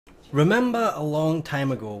Remember a long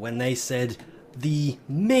time ago when they said the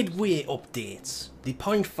midway updates, the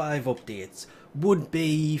 0.5 updates, would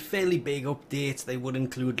be fairly big updates, they would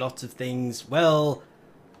include lots of things? Well,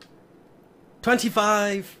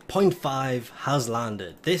 25.5 has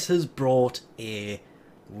landed. This has brought a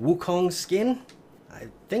Wukong skin. I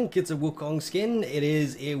think it's a Wukong skin. It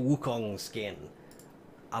is a Wukong skin.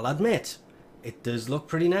 I'll admit, it does look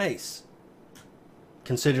pretty nice.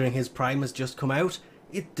 Considering his prime has just come out,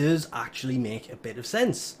 it does actually make a bit of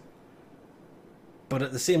sense. But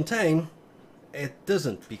at the same time, it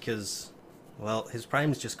doesn't because, well, his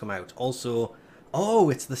prime's just come out. Also, oh,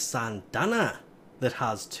 it's the syandana that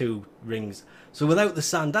has 2 rings. So without the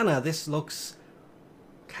syandana, this looks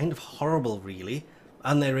kind of horrible, really.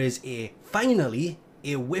 And there is finally,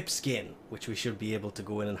 a whip skin, which we should be able to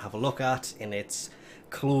go in and have a look at in its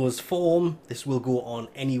closed form. This will go on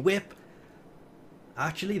any whip.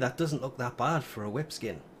 Actually, that doesn't look that bad for a whip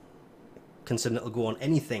skin. Considering it'll go on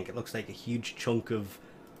anything, it looks like a huge chunk of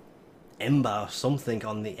ember or something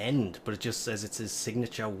on the end, but it just says it's his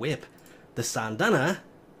signature whip. The syandana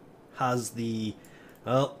has the,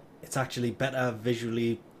 well, it's actually better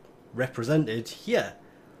visually represented here.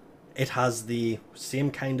 It has the same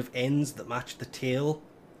kind of ends that match the tail.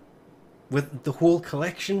 With the whole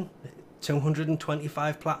collection,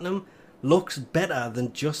 225 platinum, looks better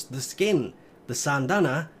than just the skin. The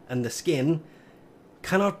syandana and the skin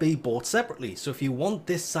cannot be bought separately. So if you want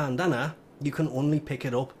this syandana, you can only pick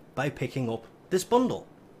it up by picking up this bundle.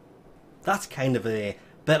 That's kind of a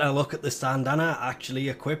better look at the syandana actually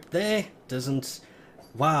equipped there. Doesn't...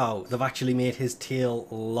 Wow, they've actually made his tail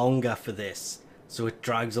longer for this. So it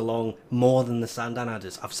drags along more than the syandana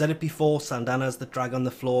does. I've said it before, syandanas that drag on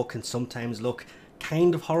the floor can sometimes look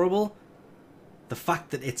kind of horrible. The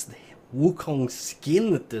fact that it's the Wukong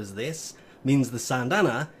skin that does this means the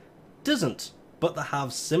syandana doesn't. But they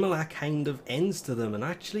have similar kind of ends to them and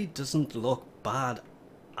actually doesn't look bad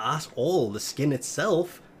at all. The skin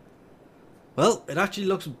itself, well, it actually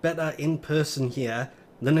looks better in person here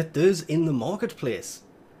than it does in the marketplace.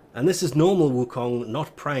 And this is normal Wukong,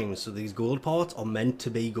 not prime, so these gold parts are meant to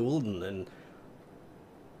be golden,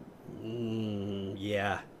 and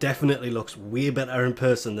yeah, definitely looks way better in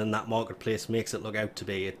person than that marketplace makes it look out to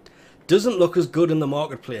be. It doesn't look as good in the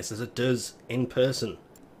marketplace as it does in person.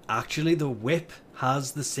 Actually, the whip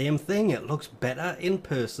has the same thing. It looks better in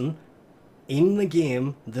person in the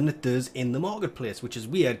game than it does in the marketplace, which is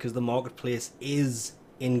weird because the marketplace is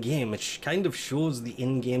in-game. It kind of shows the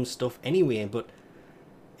in-game stuff anyway, but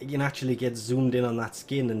you can actually get zoomed in on that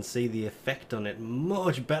skin and see the effect on it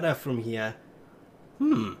much better from here.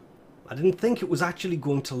 I didn't think it was actually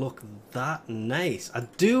going to look that nice. I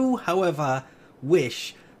do, however,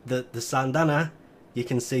 wish that the syandana, you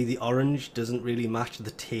can see the orange doesn't really match the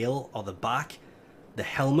tail or the back. The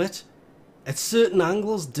helmet, at certain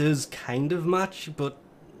angles, does kind of match, but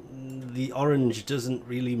the orange doesn't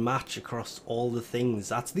really match across all the things.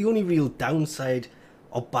 That's the only real downside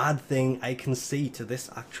or bad thing I can see to this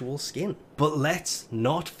actual skin. But let's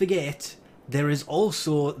not forget, there is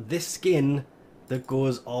also this skin that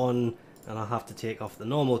goes on, and I'll have to take off the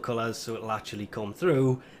normal colours so it'll actually come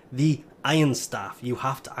through, the iron staff. You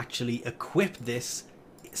have to actually equip this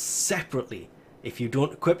separately. If you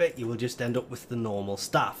don't equip it, you will just end up with the normal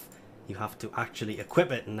staff. You have to actually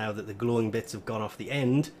equip it, and now that the glowing bits have gone off the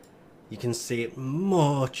end, you can see it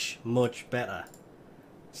much, much better.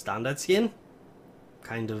 Standard skin,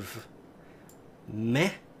 kind of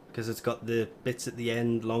meh, because it's got the bits at the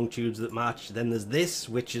end, long tubes that match. Then there's this,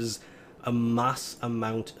 which is a mass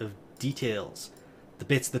amount of details. The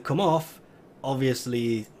bits that come off,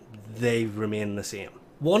 obviously, they remain the same.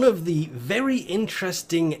 One of the very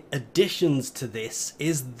interesting additions to this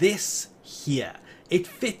is this here. It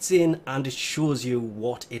fits in and it shows you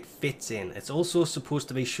what it fits in. It's also supposed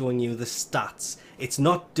to be showing you the stats. It's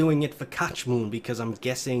not doing it for Catch Moon because I'm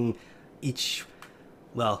guessing each,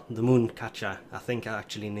 well, the Moon Catcher, I think I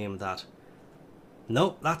actually named that.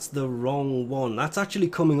 Nope, that's the wrong one. That's actually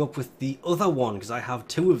coming up with the other one because I have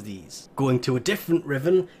 2 of these. Going to a different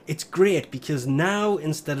Riven, it's great because now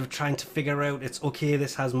instead of trying to figure out it's okay,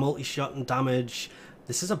 this has multi-shot and damage.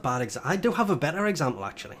 This is a bad example. I do have a better example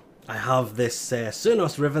actually. I have this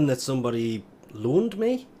Cernos Riven that somebody loaned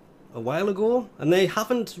me a while ago and they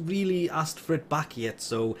haven't really asked for it back yet,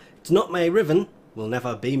 so it's not my Riven, will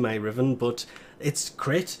never be my Riven, but it's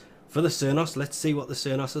crit for the Cernos. Let's see what the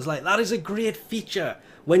Cernos is like. That is a great feature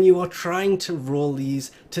when you are trying to roll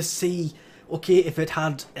these to see, okay, if it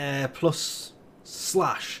had plus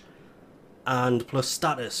slash and plus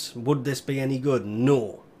status, would this be any good?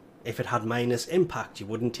 No. If it had minus impact, you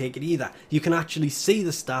wouldn't take it either. You can actually see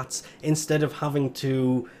the stats instead of having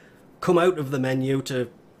to come out of the menu to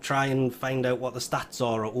try and find out what the stats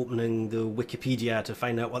are, or opening the Wikipedia to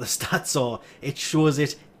find out what the stats are. It shows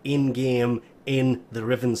it in-game in the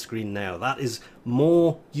riven screen now. That is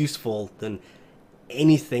more useful than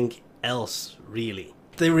anything else, really.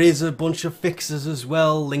 There is a bunch of fixes as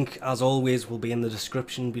well. Link, as always, will be in the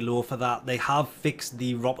description below for that. They have fixed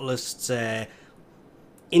the Ropolist's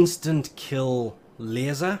instant kill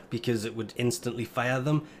laser, because it would instantly fire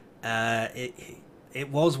them. It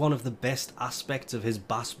was one of the best aspects of his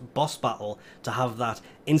boss battle to have that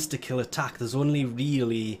insta-kill attack. There's only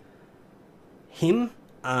really him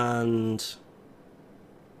and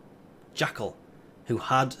Jackal who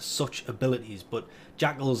had such abilities, but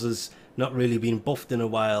Jackal's has not really been buffed in a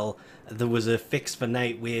while. There was a fix for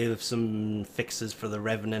Nightwave, some fixes for the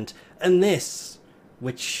Revenant, and this,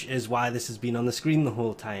 which is why this has been on the screen the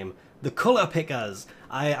whole time, the colour pickers.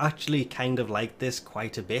 I actually kind of like this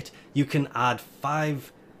quite a bit. You can add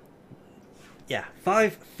five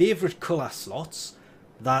favourite colour slots.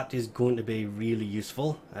 That is going to be really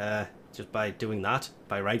useful. Just by doing that,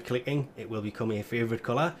 by right clicking, it will become a favourite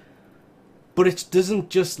colour. But it doesn't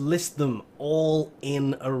just list them all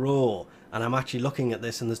in a row. And I'm actually looking at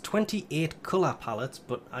this, and there's 28 colour palettes,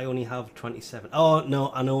 but I only have 27. Oh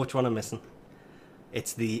no, I know which one I'm missing.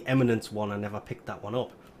 It's the Eminence one. I never picked that one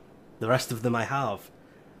up. The rest of them I have.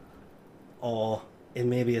 Or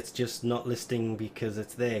maybe it's just not listing because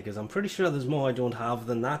it's there, because I'm pretty sure there's more I don't have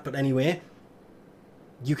than that. But anyway,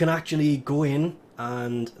 you can actually go in,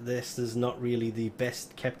 and this is not really the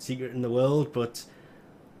best kept secret in the world, but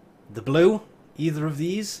the blue, either of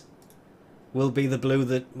these, will be the blue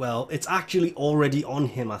that, well, it's actually already on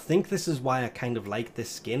him. I think this is why I kind of like this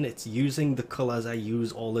skin. It's using the colours I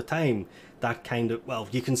use all the time. That kind of, well,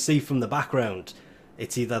 you can see from the background,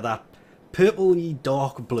 it's either that purpley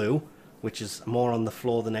dark blue, which is more on the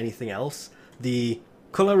floor than anything else, the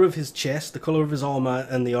colour of his chest, the colour of his armour,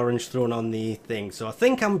 and the orange thrown on the thing. So I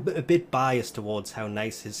think I'm a bit biased towards how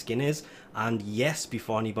nice his skin is. And yes,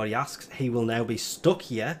 before anybody asks, he will now be stuck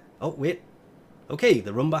here. Oh, wait. Okay,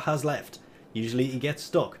 the Rumba has left. Usually he gets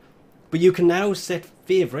stuck. But you can now set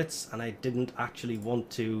favourites, and I didn't actually want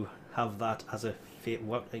to have that as a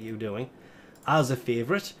what are you doing? As a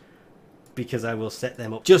favourite, because I will set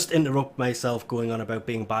them up. Just interrupt myself going on about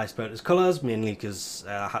being biased about his colours, mainly because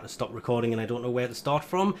I had to stop recording and I don't know where to start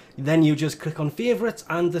from. Then you just click on favourites,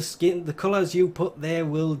 and the colours you put there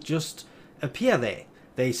will just appear there.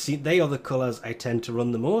 They are the colours I tend to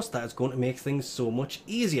run the most. That is going to make things so much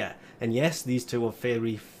easier. And yes, these two are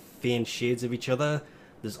very faint shades of each other.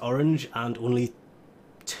 There's orange, and only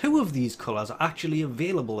 2 of these colours are actually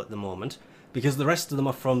available at the moment, because the rest of them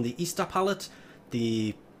are from the Easter palette,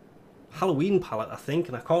 the Halloween palette, I think,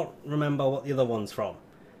 and I can't remember what the other one's from.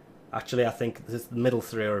 Actually, I think the middle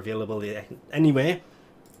 3 are available. Anyway,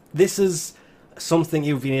 this is something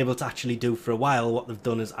you've been able to actually do for a while. What they've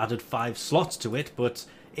done is added 5 slots to it, but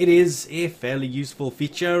it is a fairly useful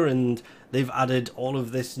feature, and they've added all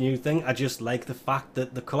of this new thing. I just like the fact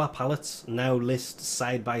that the colour palettes now list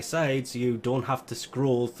side by side, so you don't have to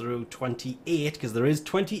scroll through 28, because there is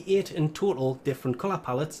 28 in total different colour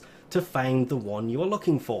palettes, to find the one you are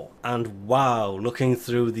looking for. And wow, looking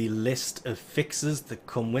through the list of fixes that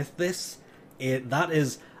come with this, that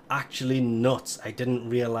is actually nuts. I didn't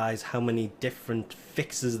realise how many different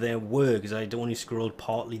fixes there were, because I'd only scrolled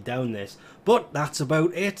partly down this. But that's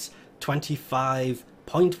about it.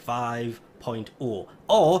 25.5.0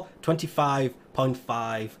 or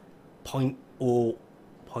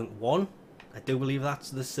 25.5.0.1. I do believe that's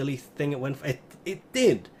the silly thing it went for. It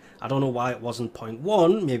did. I don't know why it wasn't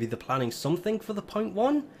 0.1. Maybe they're planning something for the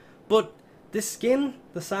 0.1. But this skin,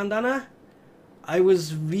 the Syandana, I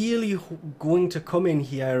was really going to come in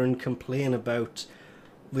here and complain about,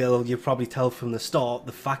 well, you probably tell from the start,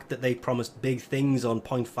 the fact that they promised big things on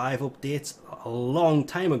 0.5 updates a long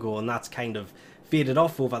time ago, and that's kind of faded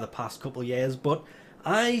off over the past couple of years. But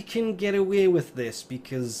I can get away with this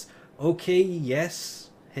because, okay,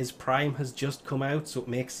 yes, his Prime has just come out, so it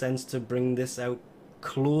makes sense to bring this out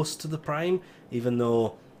close to the Prime, even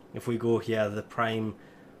though if we go here, the Prime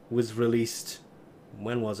was released,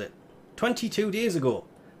 when was it? 22 days ago.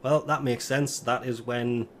 Well, that makes sense. That is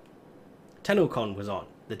when tennocon was on.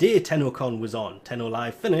 The day tennocon was on, Tenno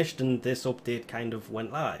Live finished, and this update kind of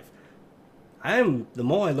went live. The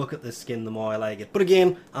more I look at this skin, the more I like it. But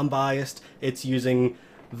again, I'm biased. It's using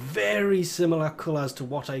very similar colours to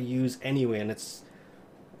what I use anyway, and it's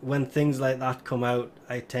when things like that come out,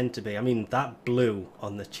 I tend to be. I mean, that blue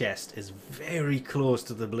on the chest is very close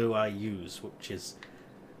to the blue I use, which is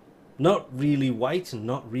not really white and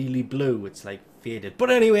not really blue. It's like faded. But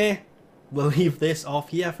anyway, we'll leave this off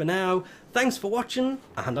here for now. Thanks for watching,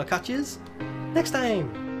 and I'll catch you next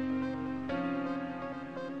time.